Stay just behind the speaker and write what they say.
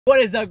What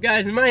is up,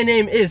 guys? My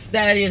name is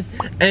Thaddeus,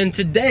 and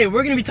today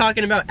we're gonna be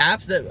talking about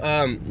apps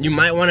that you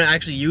might want to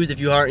actually use if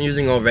you aren't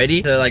using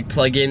already to like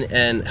plug in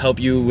and help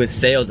you with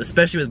sales,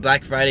 especially with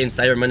Black Friday and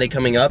Cyber Monday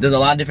coming up. There's a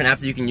lot of different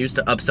apps that you can use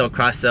to upsell,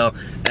 cross-sell,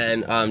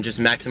 and just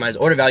maximize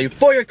order value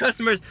for your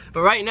customers.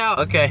 But right now,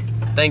 okay,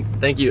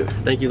 thank you,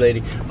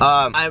 lady.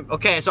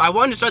 Okay, so I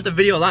wanted to start the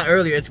video a lot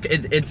earlier.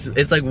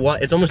 It's like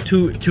what? It's almost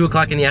 2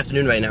 o'clock in the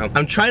afternoon right now.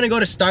 I'm trying to go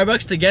to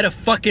Starbucks to get a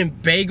fucking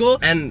bagel,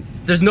 and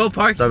there's no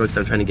park. Starbucks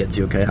I'm trying to get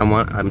to, okay?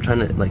 I'm trying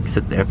to like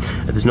sit there,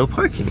 and there's no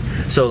parking.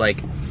 So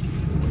like,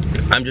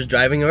 I'm just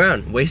driving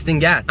around, wasting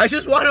gas. I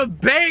just want a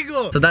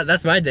bagel! So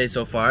that's my day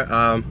so far.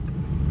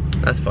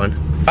 That's fun.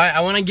 Alright, I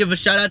want to give a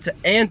shout out to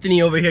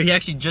Anthony over here. He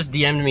actually just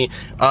DM'd me.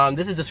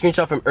 This is a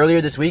screenshot from earlier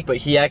this week, but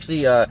he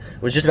actually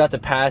was just about to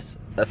pass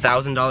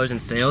 $1,000 in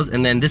sales,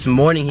 and then this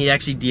morning he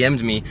actually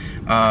DM'd me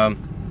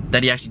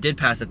that he actually did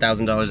pass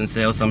 $1,000 in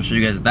sales, so I'm sure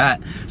you guys that.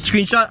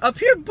 Screenshot up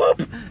here,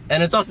 boop!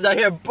 And it's also down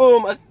here,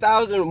 boom,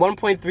 1,000,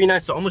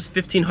 1.39, so almost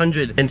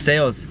 1,500 in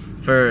sales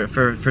for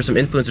some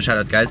influencer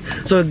shoutouts, guys.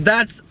 So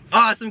that's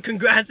awesome.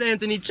 Congrats,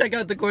 Anthony. Check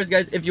out the course,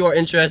 guys, if you are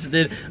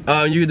interested.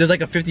 There's like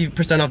a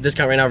 50% off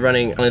discount right now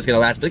running, and it's gonna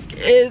last, but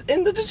it's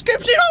in the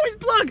description. Always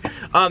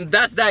plug.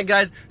 That's that,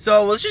 guys.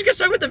 So let's just get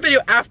started with the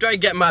video after I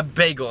get my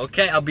bagel,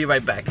 okay? I'll be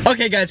right back.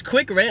 Okay, guys,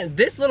 quick rant.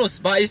 This little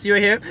spot you see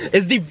right here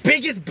is the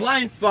biggest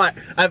blind spot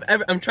I've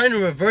ever. I'm trying to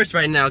reverse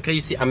right now, okay?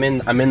 You see, I'm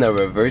in the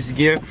reverse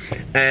gear,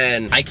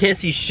 and I can't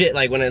see shit.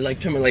 Like when I like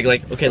turn,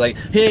 okay, like,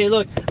 hey,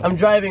 look, I'm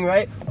driving,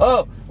 right?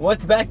 Oh,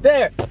 what's back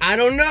there? I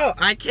don't know.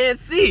 I can't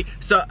see.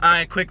 So,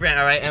 quick rant,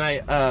 all right?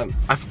 And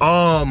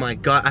oh my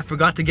god, I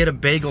forgot to get a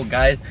bagel,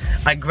 guys.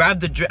 I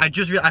grabbed the I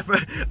just realized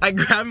I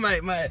grabbed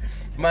my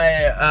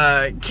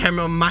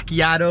caramel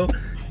macchiato,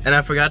 and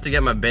I forgot to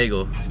get my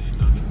bagel.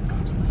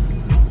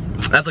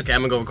 That's okay.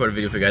 I'm gonna go record a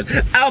video for you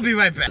guys. I'll be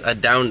right back. I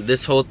downed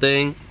this whole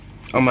thing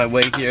on my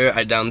way here.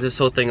 I downed this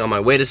whole thing on my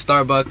way to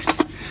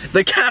Starbucks.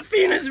 The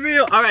caffeine is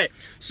real. All right,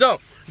 so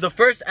the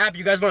first app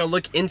you guys want to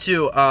look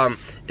into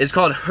is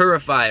called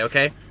Hurify,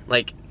 okay?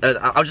 Like,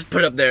 I'll just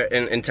put it up there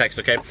in text,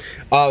 okay?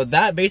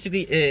 That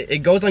basically,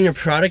 it goes on your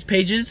product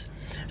pages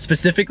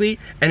specifically,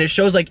 and it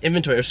shows like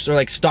inventory or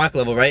like stock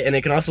level, right? And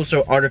it can also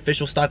show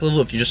artificial stock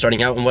level if you're just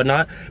starting out and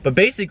whatnot. But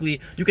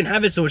basically, you can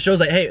have it so it shows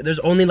like, hey, there's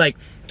only like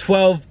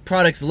 12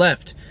 products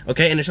left,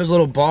 okay? And it shows a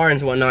little bar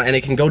and whatnot, and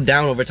it can go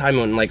down over time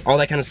and like all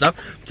that kind of stuff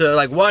to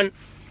like one.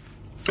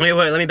 Wait,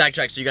 let me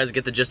backtrack so you guys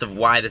get the gist of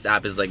why this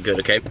app is like good,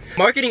 okay?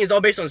 Marketing is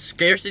all based on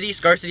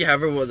scarcity,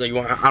 however you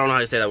want. I don't know how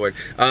to say that word.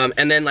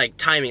 And then like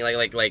timing,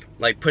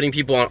 like putting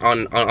people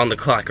on the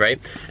clock, right?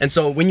 And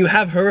so when you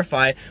have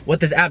Hurify, what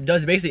this app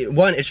does basically,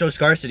 one, it shows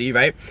scarcity,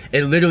 right?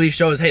 It literally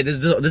shows, hey, this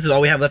is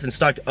all we have left in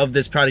stock of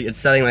this product. It's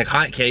selling like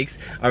hotcakes,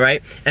 all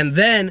right? And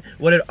then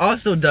what it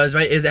also does,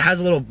 right, is it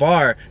has a little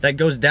bar that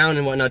goes down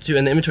and whatnot too,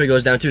 and the inventory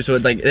goes down too. So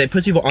it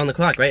puts people on the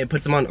clock, right? It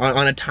puts them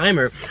on a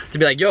timer to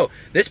be like, yo,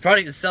 this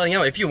product is selling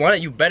out. If you want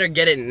it, you better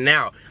get it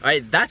now. All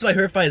right, that's why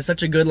Hurify is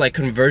such a good like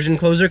conversion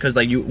closer, because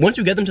like once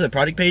you get them to the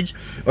product page,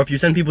 or if you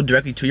send people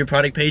directly to your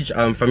product page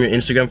from your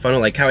Instagram funnel,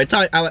 like how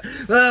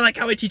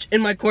I teach in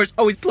my course,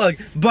 always plug.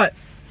 But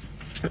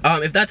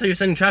if that's how you're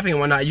sending traffic and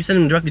whatnot, you send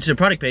them directly to the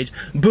product page,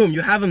 boom, you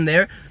have them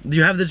there,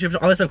 you have the description,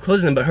 all that stuff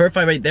closing them. But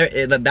Hurify right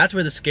there, that's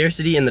where the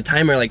scarcity and the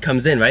timer like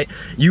comes in, right?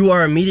 You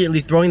are immediately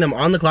throwing them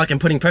on the clock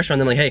and putting pressure on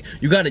them, like, hey,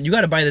 you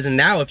gotta buy this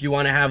now if you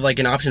want to have like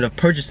an option of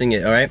purchasing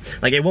it, all right?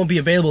 Like, it won't be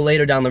available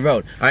later down the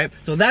road, all right?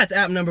 So that's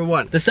app number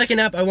one. The second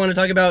app I want to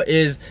talk about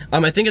is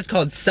I think it's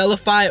called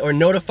Sellify or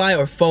Notify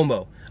or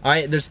FOMO.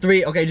 Alright, there's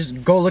three. Okay,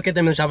 just go look at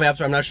them in the Shopify App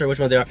Store. I'm not sure which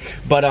one they are.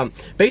 But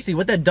basically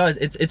what that does,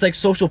 it's like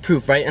social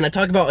proof, right? And I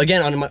talk about,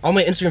 again, on all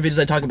my Instagram videos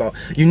I talk about,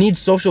 you need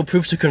social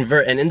proof to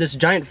convert. And in this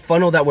giant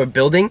funnel that we're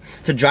building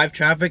to drive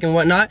traffic and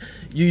whatnot,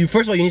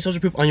 first of all, you need social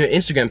proof on your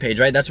Instagram page,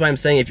 right? That's why I'm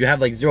saying if you have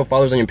like 0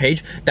 followers on your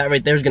page, that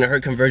right there is gonna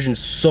hurt conversion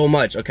so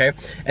much, okay?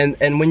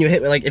 And when you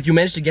hit, like, if you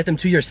manage to get them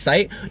to your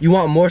site, you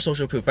want more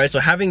social proof, right? So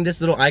having this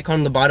little icon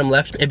on the bottom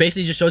left, it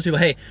basically just shows people,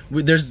 hey,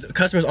 there's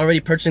customers already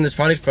purchasing this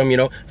product from, you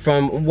know,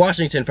 from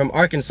Washington, from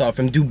Arkansas,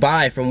 from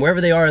Dubai, from wherever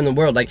they are in the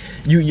world. Like,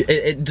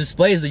 it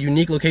displays a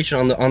unique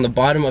location on the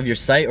bottom of your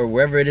site, or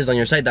wherever it is on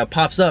your site that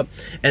pops up,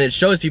 and it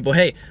shows people,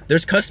 hey,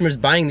 there's customers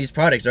buying these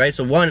products, right?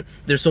 So one,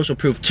 there's social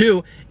proof.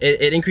 Two,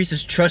 it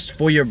increases trust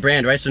for your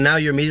brand, right? So now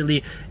you're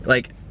immediately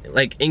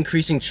like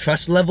increasing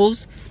trust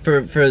levels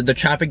for the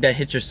traffic that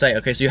hits your site,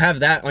 okay? So you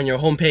have that on your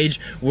homepage,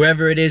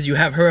 wherever it is. You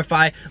have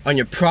Hurify on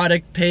your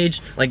product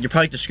page, like your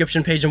product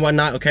description page and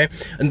whatnot, okay?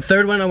 And the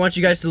third one I want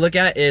you guys to look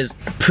at is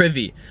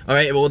Privy, all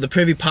right? Well, the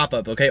Privy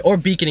pop-up, okay? Or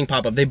beaconing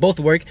pop-up. They both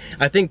work.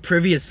 I think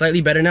Privy is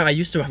slightly better now. I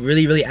used to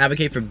really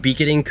advocate for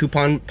beaconing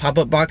coupon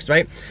pop-up box,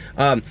 right?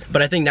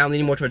 But I think now I'm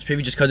leaning more towards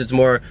Privy just because it's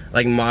more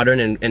like modern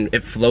and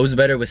it flows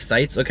better with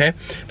sites, okay?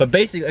 But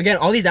basically, again,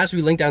 all these apps will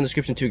be linked down in the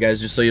description too,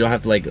 guys, just so you don't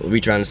have to like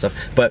reach around and stuff.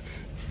 But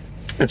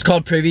It's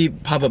called Privy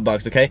Pop-Up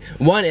Box, okay?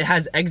 One, it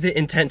has exit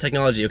intent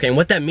technology, okay? And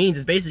what that means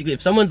is basically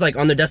if someone's like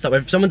on their desktop,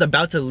 if someone's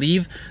about to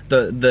leave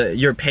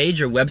your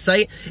page or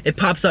website, it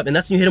pops up, and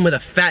that's when you hit them with a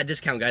fat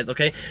discount, guys,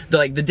 okay?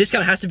 The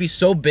discount has to be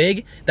so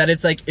big that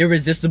it's like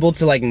irresistible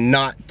to like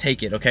not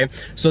take it, okay?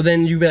 So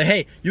then you be like,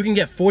 hey, you can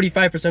get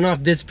 45%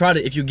 off this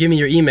product if you give me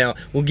your email.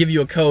 We'll give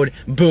you a code.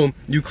 Boom,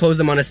 you close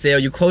them on a sale.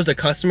 You closed a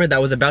customer that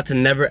was about to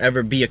never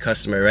ever be a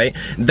customer, right?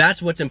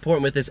 That's what's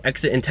important with this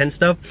exit intent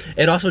stuff.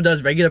 It also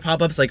does regular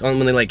pop-ups like on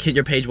when they like hit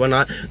your page,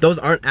 whatnot. Those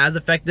aren't as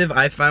effective,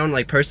 I found,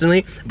 like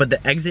personally, but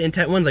the exit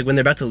intent ones, like when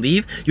they're about to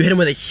leave, you hit them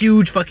with a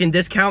huge fucking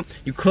discount,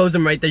 you close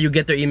them right there, you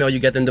get their email, you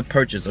get them to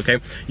purchase, okay?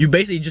 You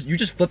basically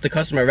just flip the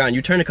customer around.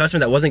 You turn a customer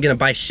that wasn't gonna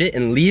buy shit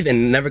and leave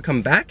and never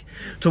come back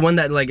to one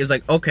that like is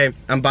like, okay,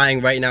 I'm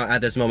buying right now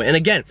at this moment. And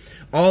again,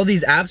 all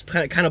these apps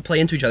kind of play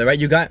into each other, right?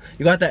 You got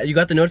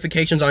the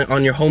notifications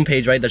on your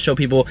homepage, right, that show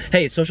people,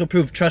 hey, social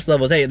proof, trust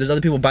levels, hey, there's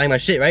other people buying my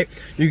shit, right?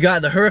 You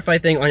got the Verify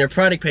thing on your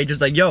product page.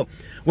 It's like, yo,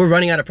 we're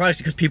running out of products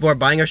because people are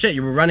buying our shit.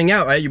 You were running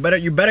out, right? You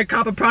better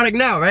cop a product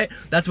now, right?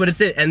 That's what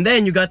it's it. And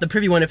then you got the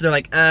Privy one if they're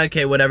like,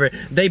 okay, whatever.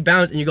 They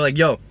bounce and you go like,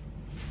 yo,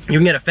 you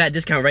can get a fat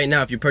discount right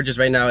now if you purchase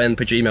right now and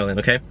put your email in,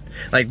 okay?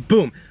 Like,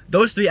 boom.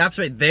 Those 3 apps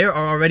right there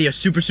are already a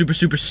super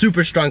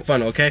strong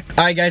funnel, okay?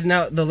 All right, guys,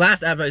 now the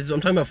last app, I'm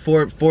talking about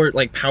four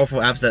like powerful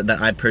apps that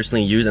I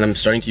personally use and I'm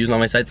starting to use on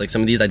my sites. Like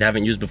some of these I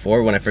haven't used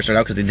before when I first started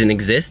out because they didn't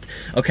exist,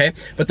 okay?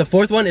 But the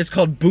 4th one is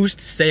called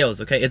Boost Sales,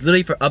 okay? It's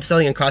literally for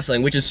upselling and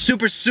cross-selling, which is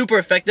super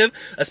effective,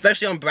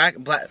 especially on Black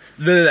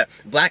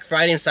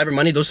Friday and Cyber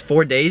Monday, those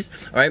 4 days,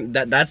 all right?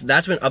 That's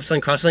when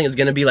upselling, cross-selling is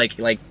gonna be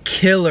like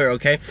killer,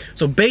 okay?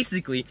 So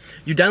basically,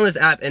 you download this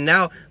app and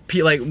now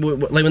like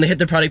when they hit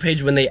the product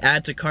page, when they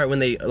add to cart, when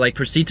they like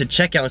proceed to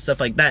checkout and stuff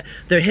like that,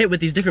 they're hit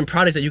with these different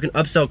products that you can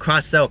upsell,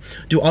 cross-sell,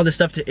 do all this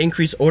stuff to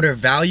increase order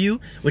value,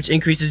 which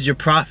increases your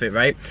profit,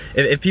 right?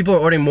 If people are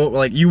ordering more,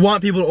 like you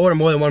want people to order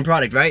more than one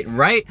product,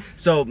 right?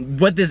 So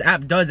what this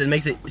app does, it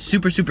makes it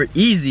super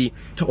easy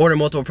to order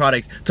multiple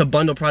products, to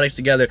bundle products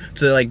together,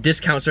 to like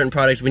discount certain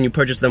products when you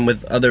purchase them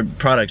with other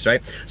products,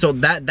 right? So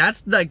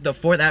that's like the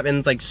 4th app, and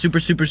it's like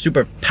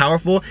super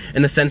powerful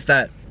in the sense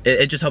that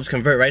it just helps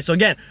convert, right? So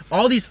again,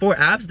 all these 4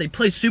 apps, they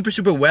play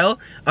super well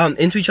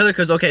into each other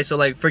because, okay, so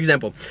like for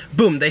example,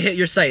 boom, they hit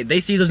your site, they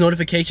see those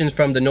notifications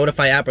from the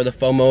Notify app or the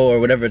FOMO or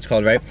whatever it's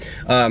called, right?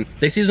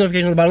 They see those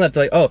notifications on the bottom left,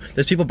 they're like, oh,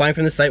 there's people buying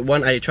from this site.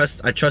 One, I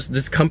trust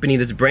this company,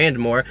 this brand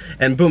more,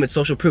 and boom, it's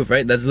social proof,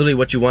 right? That's literally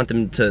what you want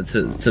them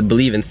to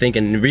believe and think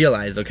and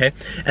realize, okay?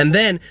 And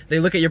then they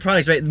look at your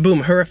products, right?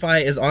 Boom, Verify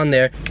is on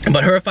there,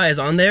 but Verify is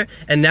on there,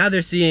 and now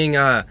they're seeing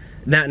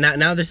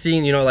now they're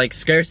seeing, you know, like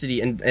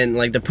scarcity and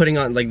like they're putting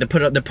on, like they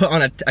put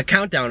on a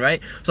countdown, right?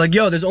 So like,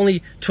 yo, there's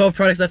only 12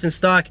 products left in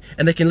stock,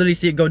 and they can literally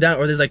see it go down,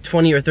 or there's like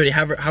 20 or 30,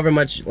 however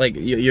much, like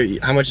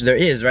how much there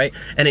is, right?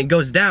 And it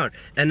goes down,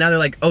 and now they're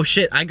like, oh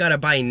shit, I gotta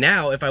buy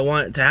now if I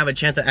want to have a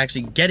chance of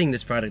actually getting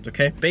this product,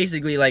 okay?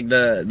 Basically, like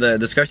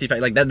the scarcity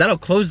effect, like that'll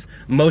close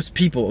most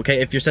people,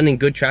 okay? If you're sending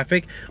good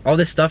traffic, all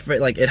this stuff,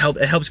 right? Like it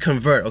helps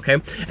convert, okay?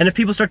 And if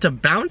people start to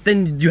bounce,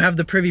 then you have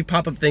the Privy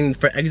pop-up thing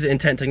for exit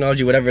intent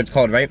technology, whatever it's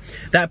called, right?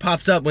 That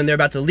pops up when they're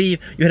about to leave.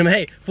 You hit them,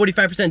 hey,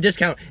 45%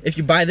 discount if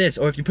you buy this,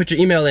 or if you put your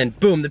email in.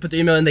 Boom, they put the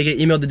email in, they get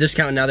emailed the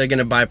discount, and now they're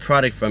gonna buy a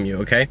product from you,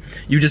 okay?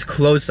 You just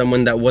closed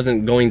someone that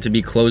wasn't going to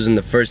be closed in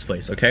the first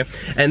place, okay?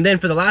 And then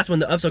for the last one,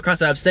 the upsell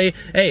cross app, say,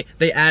 hey,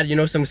 they add, you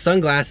know, some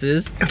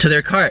sunglasses to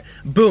their cart.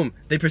 Boom,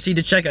 they proceed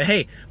to check out,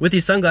 hey, with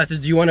these sunglasses,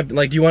 do you want to,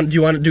 like, do you want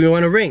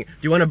a ring? Do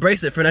you want a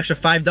bracelet for an extra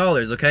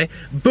 $5, okay?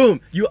 Boom,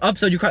 you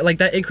upsell your cart, like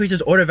that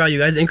increases order value,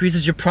 guys,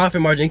 increases your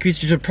profit margin,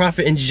 increases your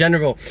profit in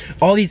general.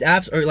 All these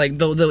apps are like,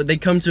 they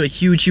come to a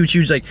huge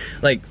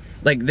like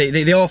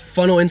they all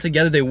funnel in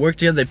together, they work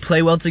together, they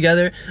play well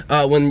together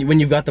when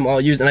you've got them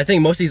all used. And I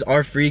think most of these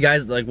are free,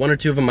 guys. Like 1 or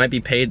 2 of them might be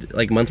paid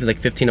like monthly, like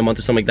 15 a month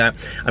or something like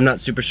that. I'm not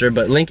super sure,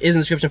 but link is in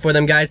the description for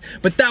them, guys.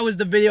 But that was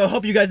the video.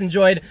 Hope you guys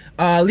enjoyed.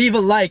 Leave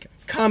a like,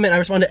 comment. I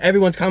respond to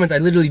everyone's comments. I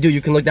literally do.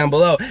 You can look down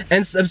below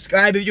and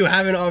subscribe if you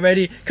haven't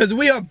already, because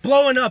we are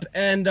blowing up.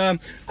 And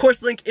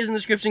course link is in the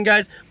description,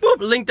 guys. Boop,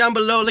 link down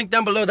below.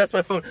 That's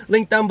my phone.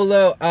 Link down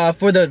below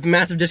for the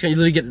massive discount. You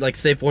literally get like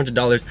save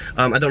 $400.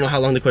 I don't know how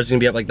long the course is gonna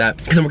be up like that,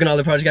 because I'm working on all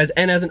the projects, guys.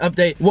 And as an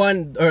update,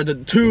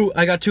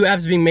 I got 2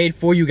 apps being made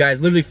for you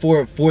guys, literally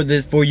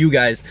for you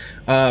guys,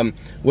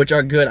 which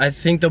are good. I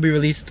think they'll be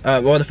released.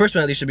 Well, the first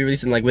one at least should be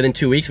released in like within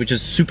 2 weeks, which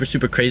is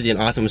super crazy and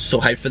awesome. I'm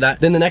so hyped for that.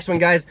 Then the next one,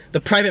 guys, the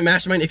private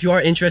mastermind. If you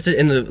are interested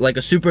in the like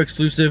a super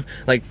exclusive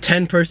like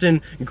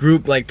 10-person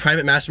group like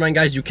private mastermind,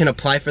 guys, you can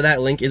apply for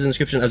that. Link is in the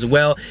description as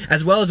well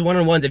as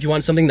one-on-ones. If you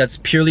want something that's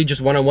purely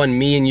just one-on-one,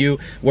 me and you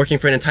working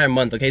for an entire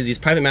month, okay? These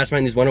private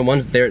mastermind, these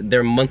one-on-ones,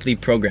 they're monthly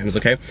programs,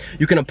 okay?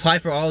 You can apply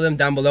for all of them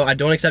down below. I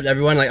don't accept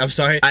everyone, like, I'm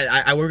sorry.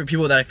 I work with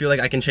people that I feel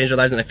like I can change their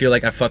lives and I feel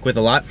like I fuck with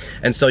a lot,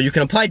 and so you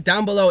can apply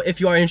down below if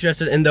you are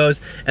interested in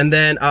those. And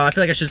then I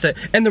feel like I should say,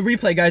 and the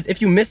replay, guys,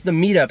 if you missed the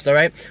meetups, all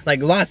right,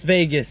 like Las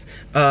Vegas,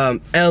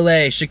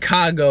 LA, Chicago,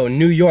 Chicago,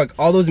 New York,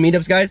 all those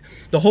meetups, guys,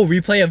 the whole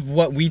replay of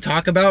what we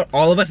talk about,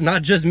 all of us,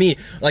 not just me,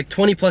 like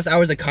 20+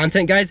 hours of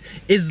content, guys,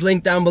 is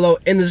linked down below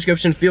in the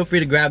description. Feel free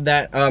to grab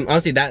that.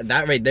 Honestly, that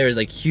right there is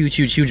like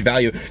huge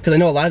value, because I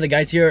know a lot of the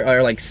guys here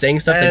are like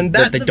saying stuff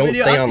that they don't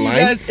say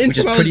online, which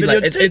is pretty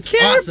like, it's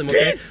awesome,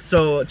 okay?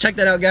 So check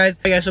that out, guys.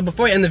 Okay, guys, so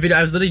before I end the video,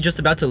 I was literally just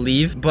about to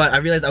leave, but I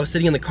realized I was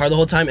sitting in the car the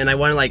whole time, and I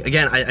want to, like,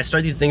 again, I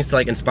start these things to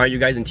like inspire you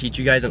guys and teach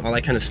you guys and all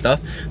that kind of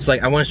stuff. So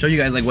like I want to show you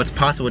guys like what's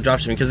possible with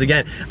dropshipping, because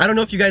again, I don't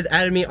know if you guys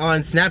added me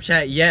on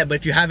Snapchat yet, but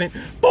if you haven't,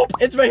 boop,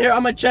 it's right here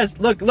on my chest.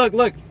 Look,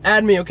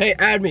 add me, okay?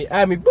 Add me,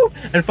 boop,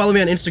 and follow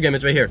me on Instagram.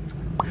 It's right here,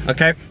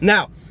 okay?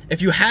 Now,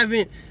 if you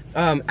haven't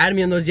add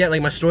me on those yet,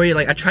 like my story,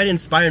 like I try to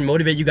inspire and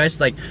motivate you guys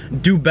to like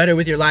do better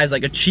with your lives,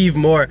 like achieve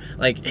more,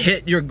 like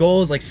hit your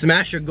goals, like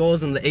smash your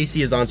goals. And the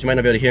AC is on, so you might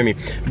not be able to hear me,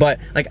 but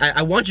like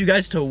I want you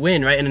guys to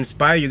win, right, and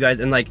inspire you guys.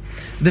 And like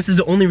this is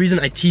the only reason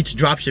I teach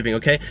dropshipping,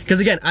 okay? Because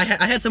again, I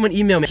had someone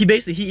email me. He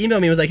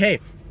emailed me and was like, hey,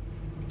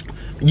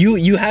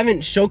 you haven't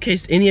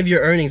showcased any of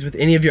your earnings with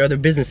any of your other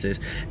businesses.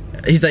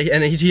 He's like,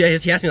 and he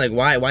asked me like,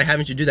 why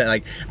haven't you do that?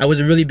 Like, I was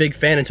a really big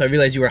fan until I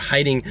realized you were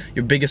hiding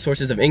your biggest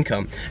sources of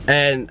income.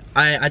 And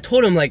I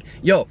told him like,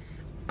 yo,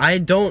 I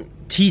don't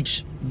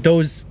teach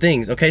those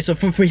things, okay? So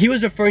he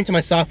was referring to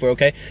my software,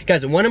 okay?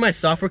 Guys, one of my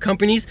software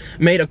companies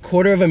made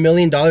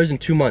 $250,000 in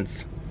 2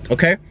 months,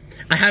 okay?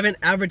 I haven't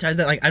advertised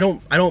that. Like I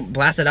don't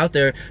blast it out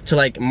there to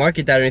like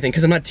market that or anything,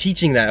 because I'm not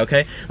teaching that,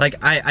 okay? Like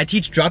I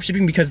teach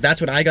dropshipping because that's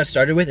what I got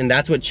started with, and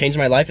that's what changed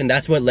my life, and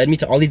that's what led me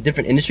to all these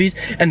different industries.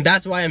 And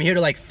that's why I'm here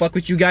to like fuck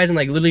with you guys and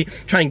like literally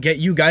try and get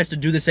you guys to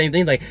do the same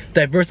thing, like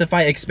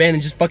diversify, expand,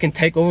 and just fucking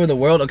take over the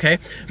world, okay?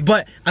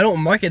 But I don't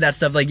market that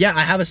stuff. Like, yeah,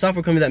 I have a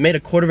software company that made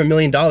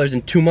 $250,000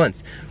 in 2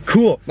 months.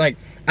 Cool. Like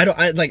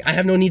I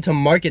have no need to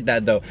market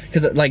that though,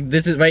 because like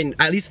this is right,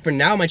 at least for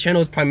now, my channel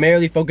is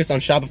primarily focused on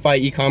Shopify,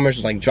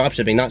 e-commerce, like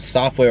dropshipping, not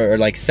software or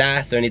like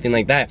SaaS or anything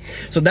like that.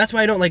 So that's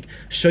why I don't like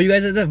show you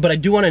guys that stuff, but I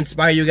do want to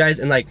inspire you guys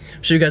and like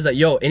show you guys that,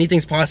 yo,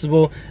 anything's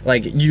possible.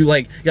 Like you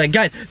like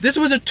guys, this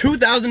was a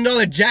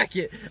 $2,000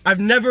 jacket. I've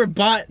never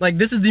bought, like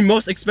this is the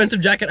most expensive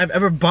jacket I've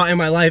ever bought in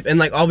my life, and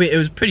like albeit it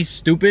was pretty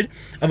stupid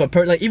of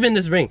a like even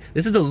this ring,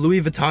 this is a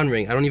Louis Vuitton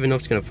ring. I don't even know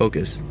if it's gonna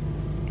focus.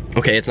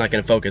 Okay, it's not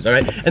gonna focus, all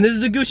right? And this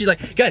is a Gucci.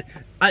 Like, guys,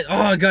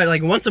 oh god,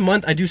 like once a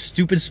month I do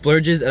stupid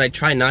splurges, and I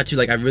try not to,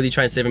 like I really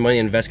try and save money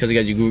and invest, because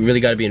guys, you really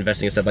gotta be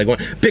investing in stuff like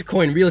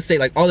Bitcoin, real estate,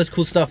 like all this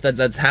cool stuff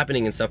that's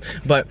happening and stuff.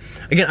 But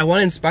again, I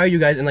wanna inspire you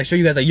guys and like show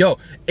you guys like, yo,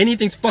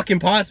 anything's fucking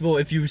possible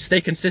if you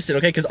stay consistent,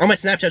 okay? Because on my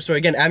Snapchat story,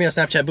 again, add me on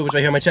Snapchat, boo, it's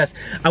right here on my chest,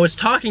 I was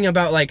talking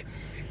about like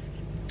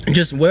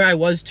just where I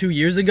was 2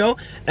 years ago,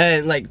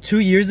 and like 2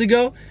 years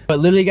ago, but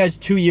literally guys,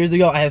 2 years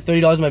ago I had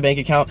 $30 in my bank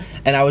account,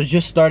 and I was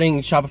just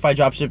starting Shopify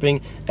dropshipping.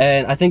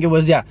 And I think it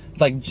was, yeah,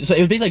 like, so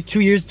it was basically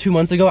like 2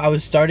 months ago I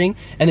was starting,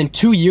 and then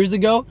 2 years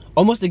ago,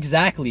 almost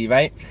exactly,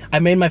 right, I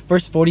made my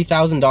first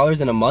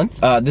 $40,000 in a month.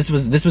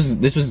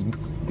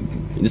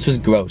 This was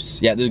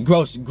gross. Yeah, the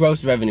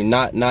gross revenue,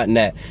 not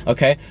net.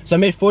 Okay, so I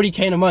made 40K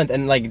in a month,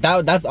 and like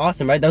that's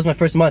awesome, right? That was my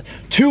first month.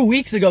 2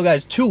 weeks ago,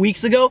 guys, 2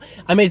 weeks ago,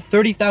 I made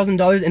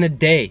 $30,000 in a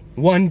day,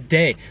 1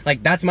 day.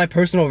 Like that's my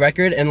personal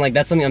record, and like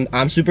that's something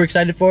I'm super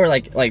excited for.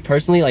 Like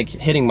personally, like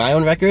hitting my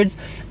own records,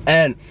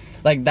 and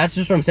like that's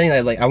just what I'm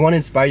saying. Like I want to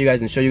inspire you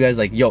guys and show you guys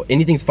like, yo,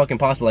 anything's fucking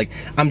possible. Like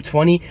I'm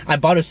 20, I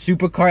bought a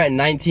supercar at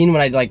 19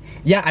 when I like,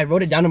 yeah, I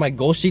wrote it down on my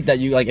goal sheet that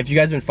you like, if you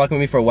guys have been fucking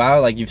with me for a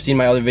while, like you've seen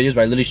my other videos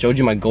where I literally showed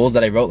you my goals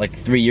that I wrote like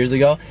 3 years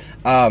ago.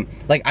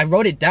 Like I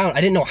wrote it down.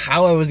 I didn't know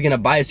how I was gonna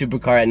buy a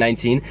supercar at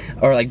 19,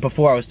 or like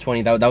before I was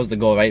 20. That was the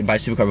goal, right? Buy a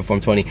supercar before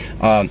I'm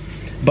 20.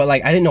 But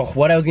like I didn't know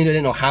what I was gonna do, I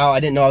didn't know how, I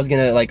didn't know I was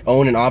gonna like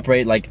own and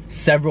operate like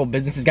several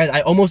businesses. Guys,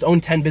 I almost own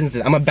 10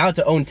 businesses. I'm about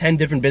to own 10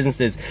 different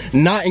businesses,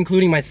 not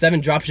including my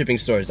 7 dropshipping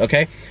stores,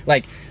 okay?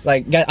 Like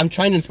guys, I'm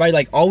trying to inspire,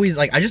 like always,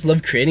 like I just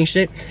love creating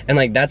shit, and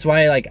like that's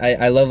why like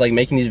I love like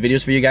making these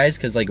videos for you guys,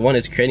 because like one,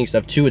 it's creating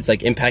stuff, two, it's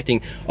like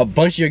impacting a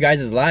bunch of your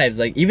guys' lives.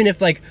 Like even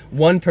if like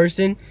one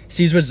person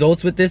sees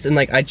results with this, and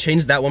like I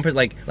changed that one person,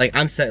 like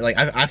I'm set, like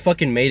I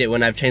fucking made it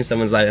when I've changed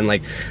someone's life, and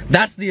like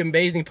that's the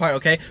amazing part,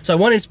 okay? So I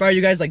want to inspire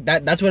you guys, like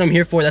that's what I'm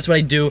here for, that's what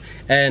I do.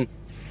 And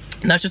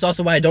that's just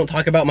also why I don't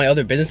talk about my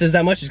other businesses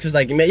that much, is because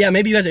like, yeah,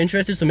 maybe you guys are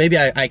interested, so maybe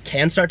I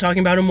can start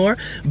talking about them more,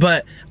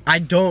 but I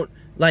don't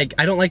like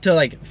to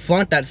like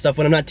flaunt that stuff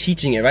when I'm not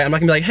teaching it, right? I'm not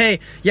gonna be like, hey,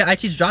 yeah, I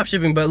teach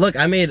dropshipping, but look,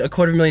 I made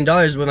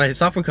 $250,000 with my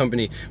software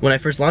company when I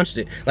first launched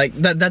it. Like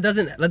that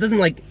doesn't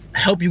like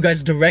help you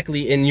guys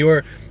directly in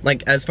your,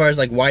 like, as far as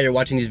like why you're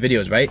watching these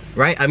videos, right?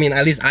 I mean,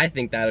 at least I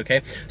think that,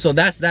 okay? So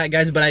that's that,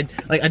 guys. But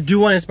I do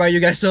want to inspire you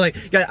guys. So like,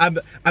 guys,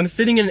 I'm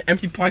sitting in an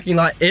empty parking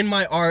lot in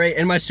my R8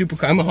 in my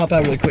supercar. I'm gonna hop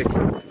out really quick.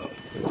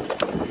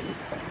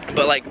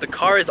 But like the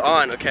car is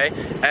on, okay?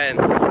 And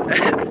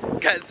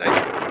guys,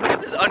 like,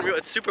 this is unreal.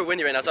 It's super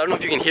windy right now, so I don't know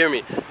if you can hear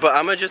me, but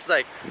I'm gonna just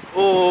like,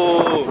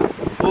 oh.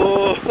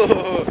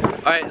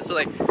 All right, so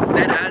like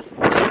dead ass.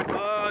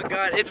 Oh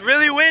god, it's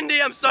really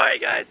windy. I'm sorry,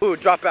 guys. Ooh,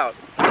 drop out.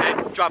 Okay,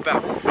 drop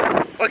out.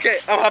 Okay,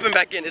 I'm hopping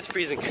back in. It's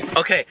freezing.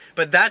 Okay,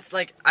 but that's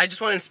like, I just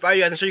want to inspire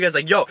you guys and show you guys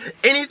like, yo,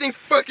 anything's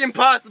fucking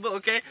possible,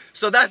 okay?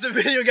 So that's the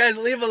video, guys.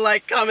 Leave a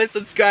like, comment,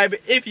 subscribe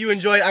if you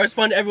enjoyed. I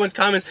respond to everyone's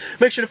comments.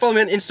 Make sure to follow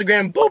me on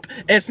Instagram, boop,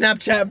 and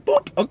Snapchat,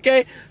 boop,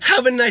 okay?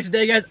 Have a nice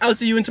day, guys. I'll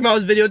see you in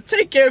tomorrow's video.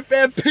 Take care,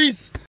 fam.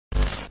 Peace.